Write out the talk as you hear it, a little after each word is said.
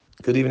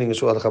Good evening,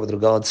 Yeshua Halacha, with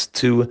regards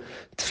to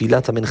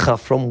Tfilat HaMincha.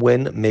 From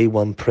when may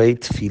one pray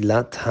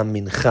Tfilat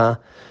HaMincha?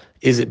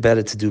 Is it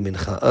better to do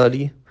Mincha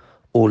early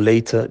or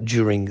later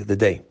during the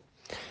day?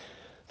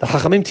 The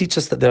Chachamim teach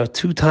us that there are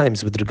two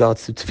times with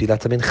regards to Tfilat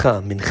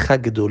HaMincha, Mincha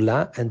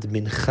Gedola and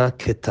Mincha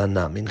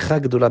Ketana.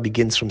 Mincha Gedola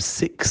begins from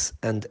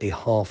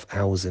 6.5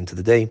 hours into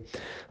the day.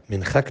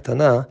 Mincha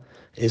Ketana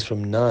is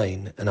from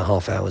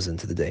 9.5 hours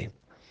into the day.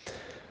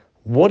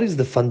 What is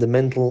the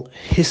fundamental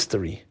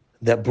history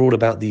that brought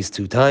about these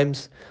two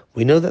times?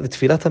 We know that the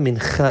Tfilat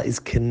HaMincha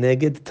is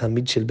Keneged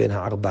Tamid Shel Ben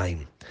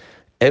HaArbaim.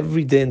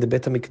 Every day in the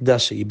Bet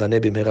HaMikdash,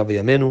 Yibaneh B'mehera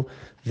V'yameinu,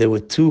 there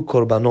were two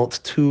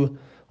korbanot, two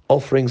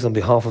offerings on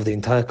behalf of the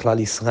entire Klal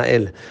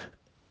Yisrael.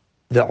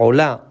 The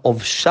Olah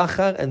of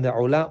Shachar and the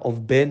Olah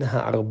of Ben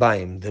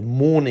HaArbaim, the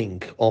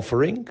morning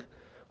offering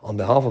on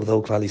behalf of the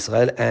whole Klal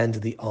Yisrael, and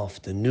the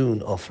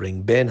afternoon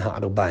offering, Ben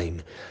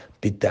HaArbaim.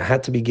 That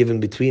had to be given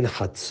between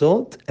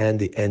Chatzot and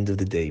the end of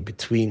the day,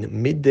 between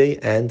midday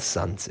and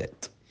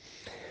sunset.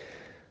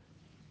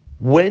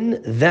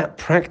 When that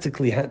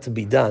practically had to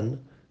be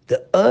done,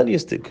 the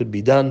earliest it could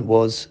be done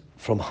was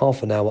from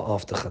half an hour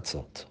after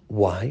Chatzot.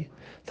 Why?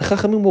 The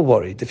Chachamim were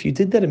worried. If you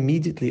did that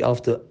immediately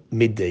after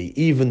midday,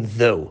 even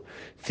though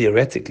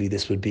theoretically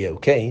this would be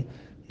okay,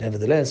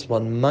 nevertheless,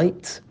 one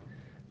might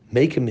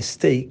make a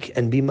mistake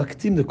and be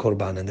makdim the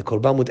korban, and the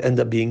korban would end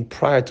up being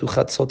prior to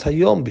Chatzot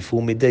Hayom,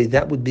 before midday.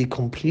 That would be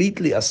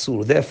completely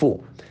asur.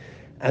 Therefore,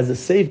 as a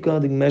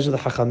safeguarding measure, the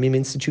Chachamim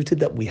instituted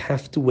that we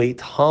have to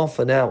wait half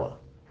an hour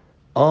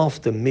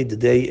after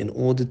midday in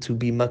order to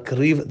be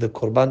makriv the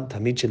korban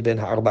tamid shel ben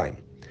ha'arbaim.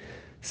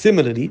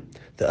 Similarly,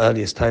 the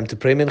earliest time to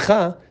pray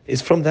mincha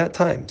is from that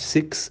time,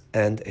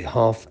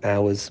 6.5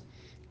 hours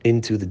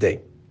into the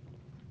day.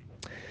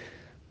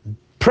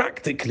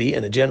 Practically,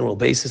 on a general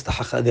basis,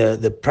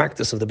 the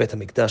practice of the Bet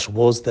HaMikdash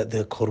was that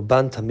the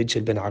korban tamid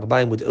shel ben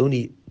ha'arbaim would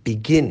only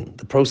begin,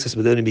 the process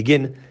would only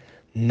begin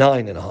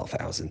 9.5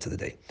 hours into the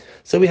day.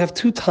 So we have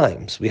two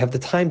times. We have the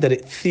time that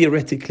it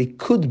theoretically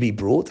could be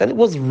brought, and it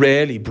was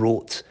rarely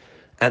brought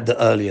at the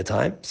earlier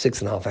time,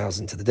 6.5 hours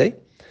into the day.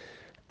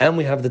 And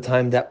we have the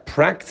time that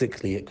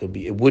practically it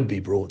would be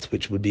brought,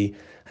 which would be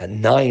at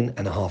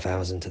 9.5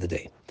 hours into the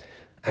day.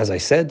 As I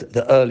said,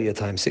 the earlier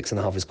time,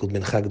 6.5, is called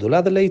Mincha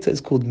Gedola, the later is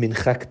called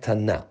Mincha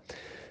Ketana.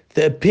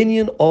 The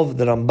opinion of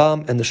the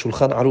Rambam and the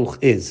Shulchan Aruch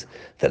is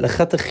that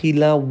Lechat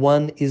Achila,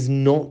 one is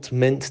not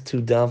meant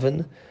to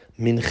daven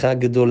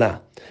Mincha Gedola.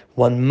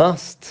 One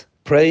must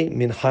pray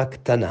Mincha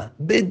Ketana.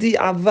 Bedi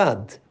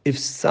Avad, if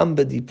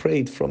somebody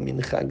prayed from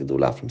Mincha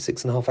Gedola from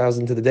 6.5 hours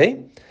into the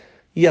day,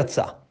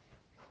 Yatza.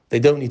 They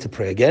don't need to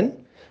pray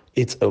again.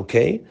 It's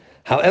okay.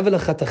 However,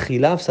 Lechat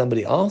Achila, if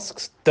somebody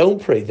asks,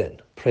 don't pray then.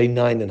 Pray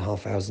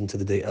 9.5 hours into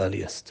the day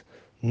earliest.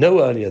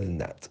 No earlier than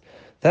that.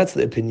 That's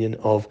the opinion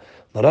of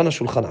Maran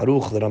Shulchan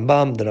Aruch, the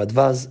Rambam, the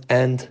Radvaz,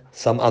 and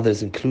some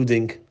others,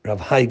 including Rav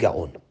Hai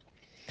Gaon.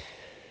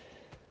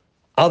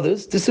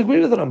 Others disagree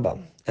with the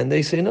Rambam, and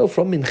they say, no,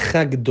 from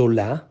Mincha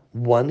Gedola,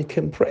 one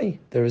can pray.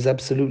 There is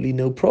absolutely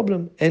no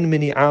problem. En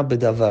mini'ah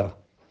bedavar.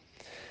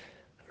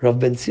 Rav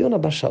Ben Zion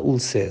Abba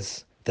Shaul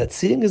says that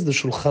seeing as the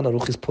Shulchan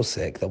Aruch is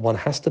posek, that one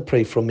has to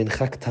pray from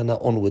Mincha Ketana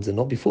onwards and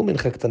not before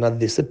Mincha Ketana,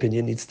 this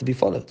opinion needs to be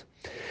followed.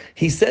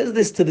 He says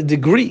this to the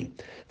degree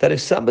that if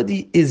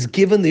somebody is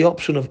given the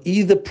option of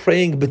either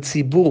praying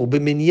b'tzibur,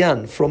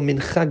 b'minyan, from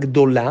Mincha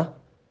Gedola,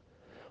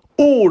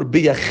 or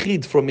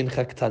b'yachid from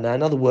Mincha Ketana,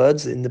 in other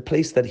words, in the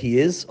place that he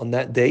is on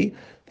that day,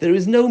 there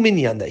is no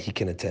minyan that he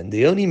can attend.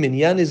 The only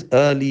minyan is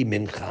early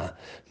Mincha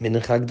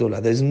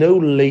Gedola. There's no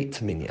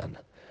late minyan.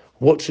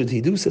 What should he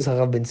do? Says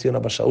Harav Ben Zion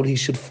Abba Shaul, he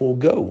should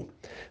forego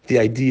the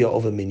idea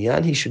of a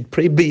minyan. He should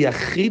pray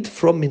b'yachid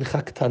from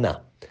Mincha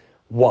Ketana.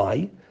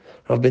 Why?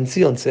 Rav Ben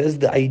Zion says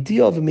the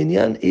idea of a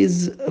minyan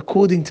is,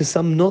 according to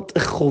some, not a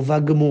chova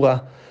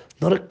gemura,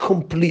 not a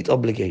complete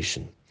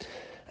obligation.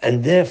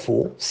 And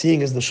therefore,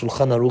 seeing as the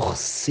Shulchan Aruch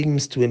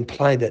seems to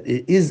imply that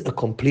it is a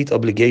complete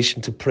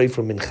obligation to pray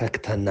from Mincha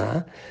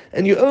Ketana,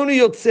 and you only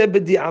yotzeh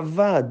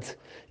b'di'avad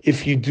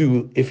if you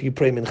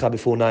pray Mincha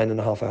before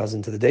 9.5 hours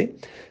into the day,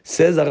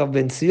 says Harav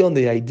Ben Zion,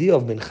 the idea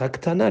of Mincha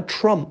Ketana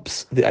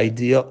trumps the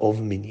idea of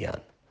minyan.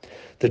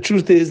 The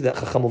truth is that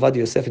Chacham Ovadia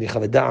Yosef in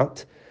Yechav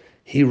Da'at,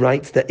 he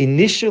writes that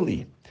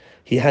initially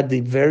he had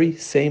the very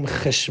same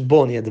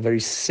cheshbon, he had the very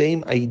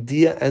same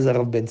idea as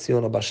Harav Ben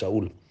Zion Abba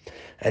Shaul.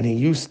 And he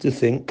used to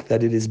think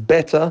that it is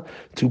better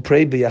to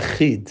pray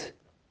b'yachid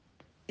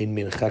in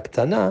Mincha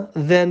Ketana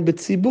than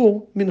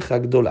b'tzibur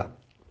Mincha Gedola.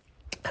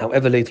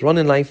 However, later on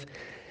in life,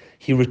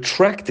 he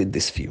retracted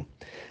this view,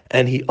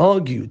 and he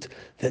argued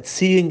that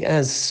seeing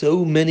as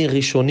so many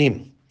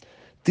Rishonim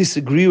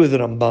disagree with the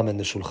Rambam and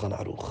the Shulchan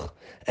Aruch,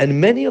 and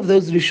many of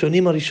those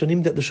Rishonim are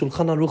Rishonim that the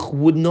Shulchan Aruch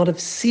would not have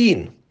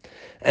seen,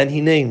 and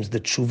he names the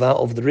Tshuva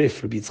of the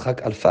Rif, Rabbi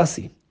Yitzchak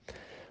Alfasi,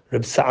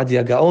 Reb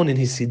Saadia Gaon in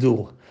his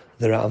Sidur,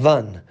 the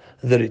Ra'avan,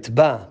 the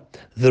Ritba,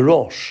 the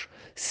Rosh.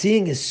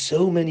 Seeing as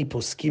so many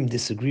poskim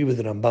disagree with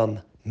the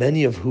Rambam,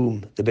 many of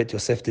whom the Bet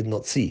Yosef did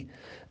not see,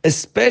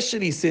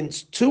 especially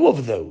since two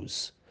of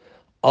those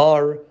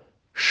are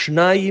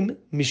Shnayim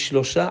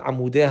mishlosha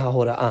amudei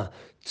hahora'ah.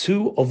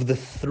 Two of the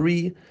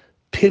three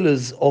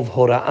pillars of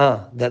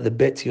hora'ah that the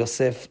Bet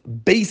Yosef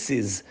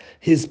bases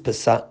his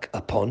Pesach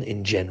upon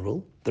in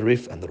general, the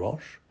Rif and the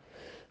Rosh.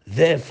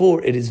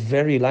 Therefore, it is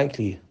very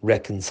likely,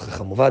 reckons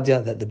Chacham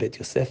Ovadia, that the Bet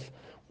Yosef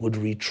would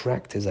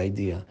retract his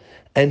idea,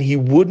 and he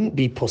wouldn't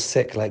be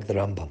posek like the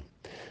Rambam.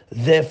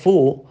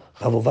 Therefore,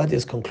 Rav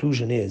Ovadia's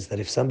conclusion is that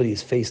if somebody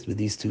is faced with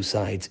these two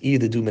sides,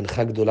 either do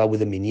Mincha Gdola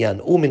with a minyan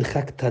or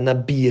Mincha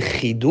Ktana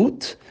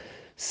biyechidut,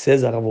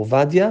 says Rav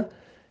Ovadia,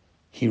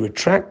 he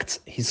retracts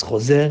his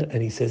chozer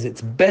and he says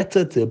it's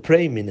better to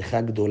pray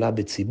Mincha Gdola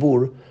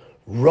b'tzibur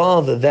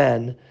rather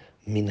than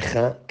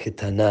Mincha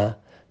Ketana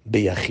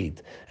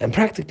b'yachid. And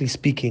practically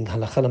speaking,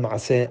 halacha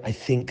l'ma'aseh, I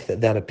think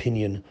that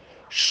opinion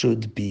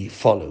should be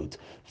followed.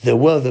 There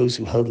were those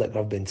who held like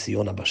Rav Ben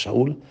Zion Abba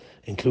Shaul,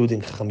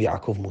 including Chacham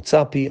Yaakov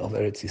Mutzapi of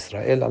Eretz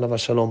Yisrael, alav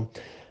shalom.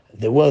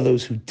 There were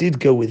those who did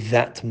go with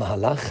that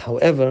mahalach.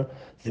 However,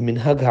 the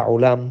minhag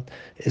ha'olam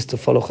is to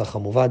follow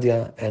Chacham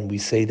Ovadia, and we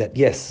say that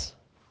yes,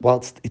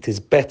 whilst it is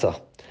better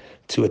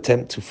to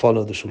attempt to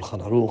follow the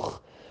Shulchan Aruch,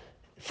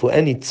 for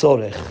any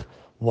tzorech,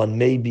 one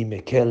may be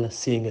mekel,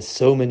 seeing as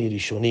so many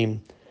Rishonim,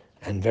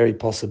 and very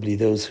possibly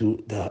those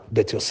who the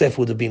Bet Yosef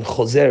would have been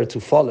chozer to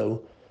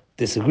follow,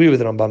 disagree with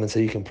the Rambam and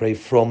say you can pray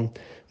from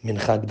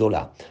Mincha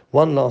Gdola.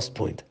 One last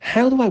point.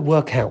 How do I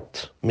work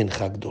out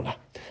Mincha Gdola?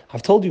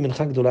 I've told you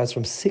Mincha Gdola is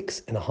from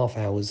 6.5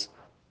 hours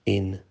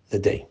in the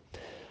day.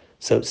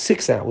 So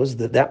 6 hours,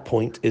 that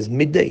point is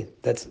midday.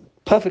 That's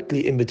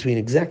perfectly in between,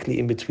 exactly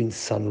in between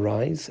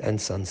sunrise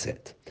and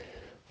sunset.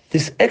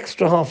 This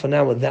extra half an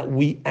hour that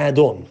we add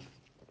on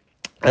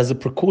as a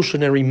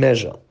precautionary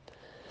measure,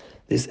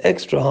 this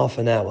extra half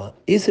an hour,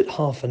 is it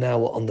half an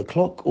hour on the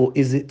clock or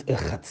is it a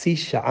chatzi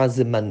sha'a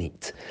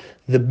zemanit?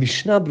 The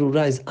Mishnah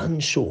Brura is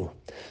unsure.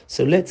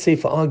 So let's say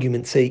for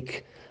argument's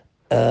sake,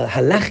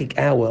 halachic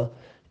hour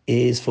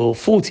is for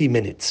 40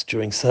 minutes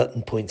during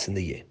certain points in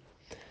the year.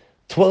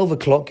 12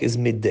 o'clock is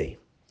midday.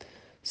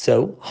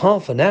 So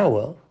half an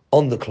hour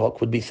on the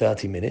clock would be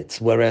 30 minutes,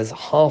 whereas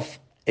half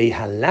a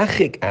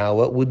halachic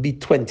hour would be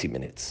 20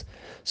 minutes.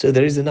 So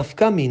there is a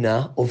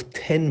nafkamina of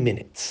 10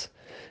 minutes.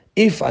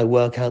 If I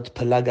work out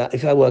Mincha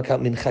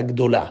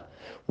Gdola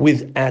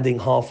with adding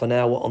half an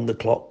hour on the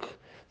clock,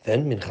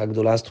 then Mincha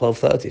Gdola is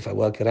 12:30. If I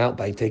work it out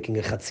by taking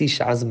a Chatzi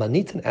Sha'a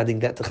Zmanit and adding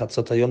that to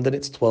Chatzot Hayom, then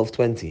it's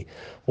 12:20.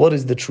 What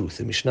is the truth?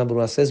 The Mishnah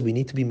Berurah says we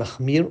need to be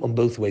machmir on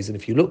both ways. And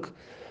if you look,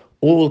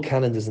 all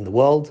calendars in the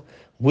world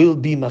will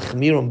be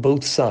machmir on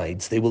both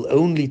sides. They will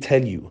only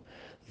tell you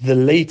the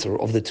later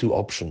of the two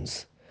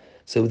options.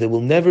 So there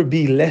will never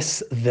be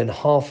less than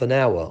half an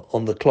hour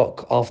on the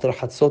clock after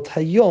Chatzot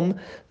Hayom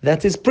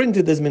that is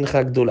printed as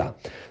Mincha Gdola.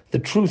 The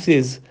truth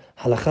is,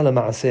 halacha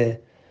l'ma'aseh,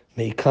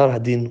 meikar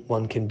hadin,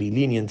 one can be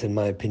lenient in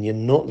my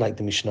opinion, not like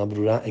the Mishnah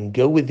Brura, and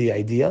go with the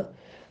idea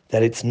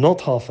that it's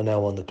not half an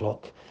hour on the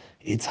clock,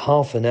 it's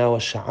half an hour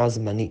sha'az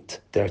manit.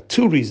 There are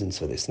two reasons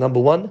for this. Number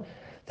one,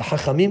 the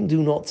Chachamim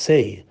do not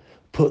say,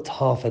 put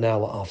half an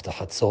hour after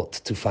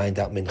Chatzot to find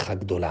out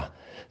Mincha Gdola.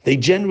 They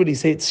generally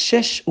say it's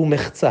shesh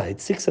umechza,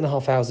 it's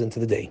 6.5 hours into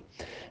the day.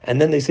 And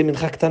then they say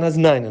Mincha Ktana is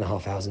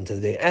 9.5 hours into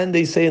the day. And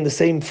they say in the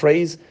same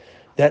phrase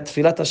that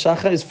Tfilat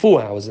HaShachar is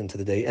 4 hours into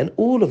the day. And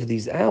all of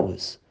these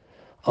hours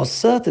are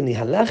certainly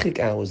halachic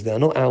hours. They are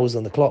not hours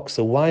on the clock.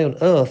 So why on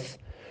earth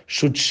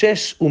should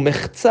shesh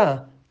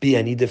umechza be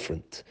any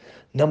different?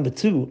 Number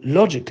two,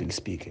 logically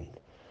speaking,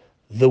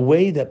 the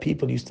way that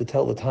people used to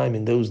tell the time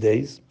in those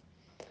days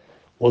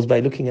was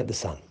by looking at the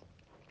sun.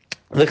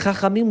 The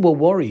Chachamim were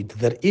worried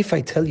that if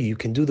I tell you you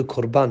can do the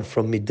Korban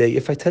from midday,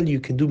 if I tell you you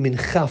can do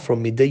Mincha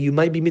from midday, you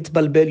might be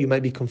mitbalbel, you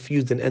might be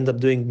confused and end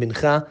up doing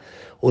Mincha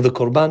or the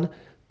Korban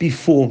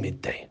before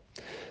midday.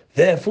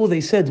 Therefore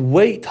they said,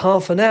 wait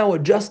half an hour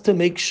just to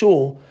make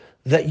sure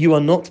that you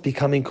are not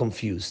becoming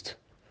confused.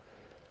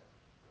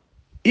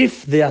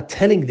 If they are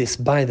telling this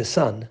by the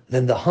sun,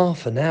 then the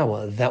half an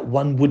hour that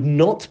one would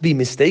not be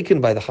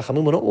mistaken by the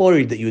Chachamim, we're not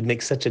worried that you would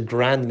make such a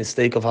grand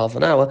mistake of half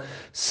an hour,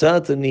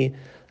 certainly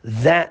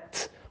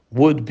that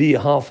would be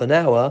half an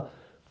hour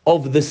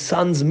of the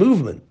sun's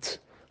movement.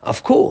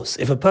 Of course,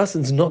 if a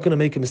person's not going to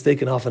make a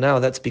mistake in half an hour,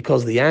 that's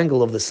because the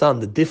angle of the sun,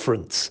 the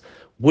difference,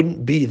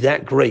 wouldn't be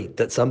that great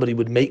that somebody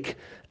would make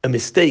a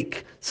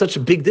mistake. Such a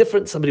big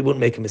difference, somebody wouldn't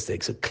make a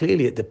mistake. So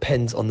clearly it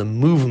depends on the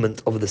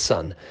movement of the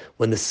sun.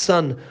 When the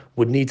sun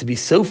would need to be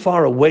so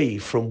far away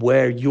from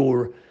where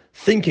you're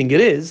thinking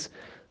it is,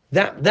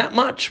 that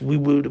much, we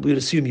would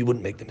assume you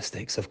wouldn't make the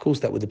mistakes. Of course,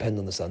 that would depend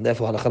on the sun.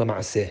 Therefore, halacha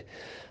l'ma'aseh.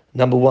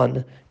 Number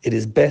one, it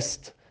is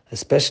best,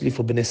 especially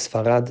for Bnei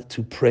Sfarad,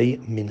 to pray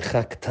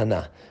Mincha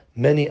Ktana.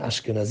 Many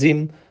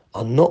Ashkenazim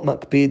are not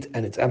makpid,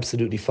 and it's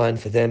absolutely fine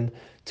for them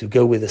to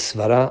go with a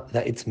svara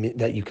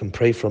that you can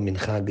pray from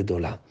Mincha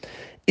Gedola.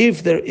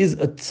 If there is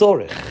a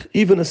tzorech,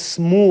 even a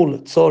small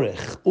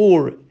tzorech,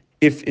 or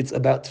if it's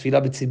about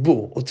tefillah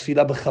b'tzibur, or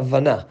tefillah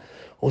b'chavana,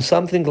 or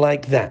something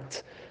like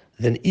that,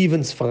 then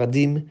even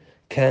Sfaradim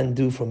can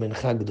do from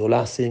Mincha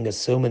Gedola, seeing as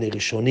so many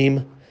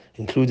Rishonim,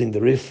 including the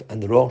Rif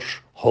and the Rosh,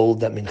 hold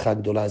that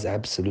Mincha Gdola is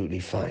absolutely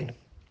fine.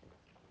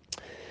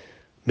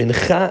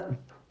 Mincha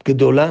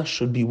Gedola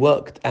should be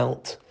worked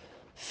out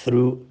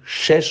through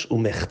shesh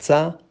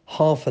umechza,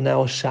 half an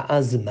hour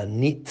sha'a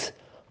zmanit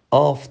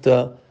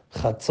after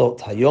chatzot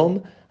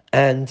hayom,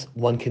 and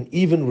one can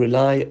even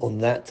rely on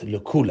that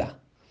lekula.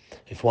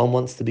 If one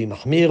wants to be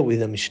mahmir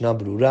with a Mishnah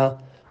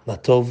Brura,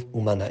 matov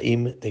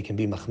umanaim, they can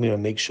be mahmir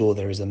and make sure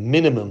there is a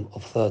minimum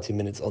of 30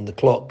 minutes on the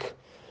clock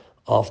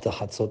after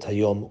chatzot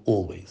hayom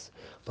always.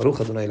 Baruch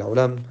Adonai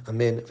La'olam,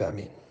 Amen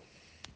ve'Amen.